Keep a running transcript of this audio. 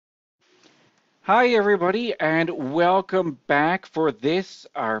Hi, everybody, and welcome back for this,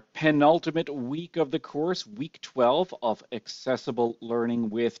 our penultimate week of the course, week 12 of Accessible Learning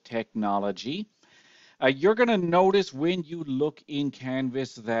with Technology. You're going to notice when you look in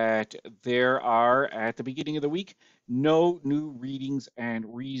Canvas that there are, at the beginning of the week, no new readings and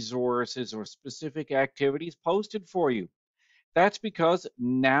resources or specific activities posted for you. That's because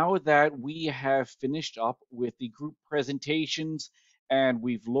now that we have finished up with the group presentations and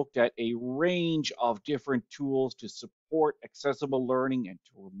we've looked at a range of different tools to support accessible learning and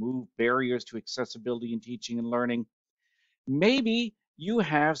to remove barriers to accessibility in teaching and learning, maybe you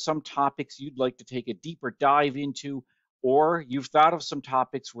have some topics you'd like to take a deeper dive into, or you've thought of some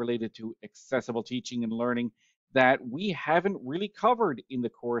topics related to accessible teaching and learning that we haven't really covered in the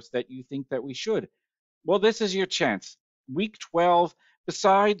course that you think that we should. Well, this is your chance. Week 12,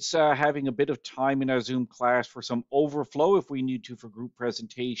 besides having a bit of time in our Zoom class for some overflow if we need to for group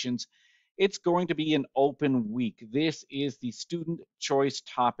presentations, it's going to be an open week. This is the student choice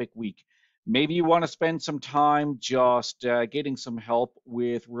topic week. Maybe you want to spend some time just getting some help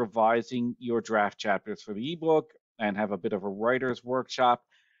with revising your draft chapters for the ebook and have a bit of a writer's workshop.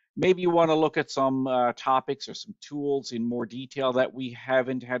 Maybe you want to look at some topics or some tools in more detail that we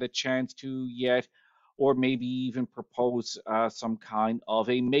haven't had a chance to yet, or maybe even propose some kind of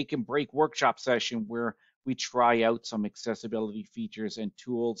a make and break workshop session where we try out some accessibility features and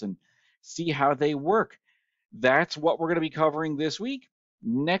tools and see how they work. That's what we're going to be covering this week.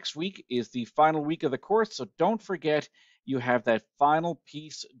 Next week is the final week of the course, so don't forget you have that final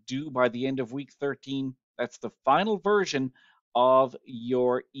piece due by the end of week 13. That's the final version of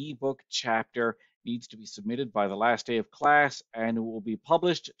your ebook chapter. Needs to be submitted by the last day of class and it will be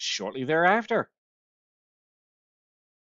published shortly thereafter.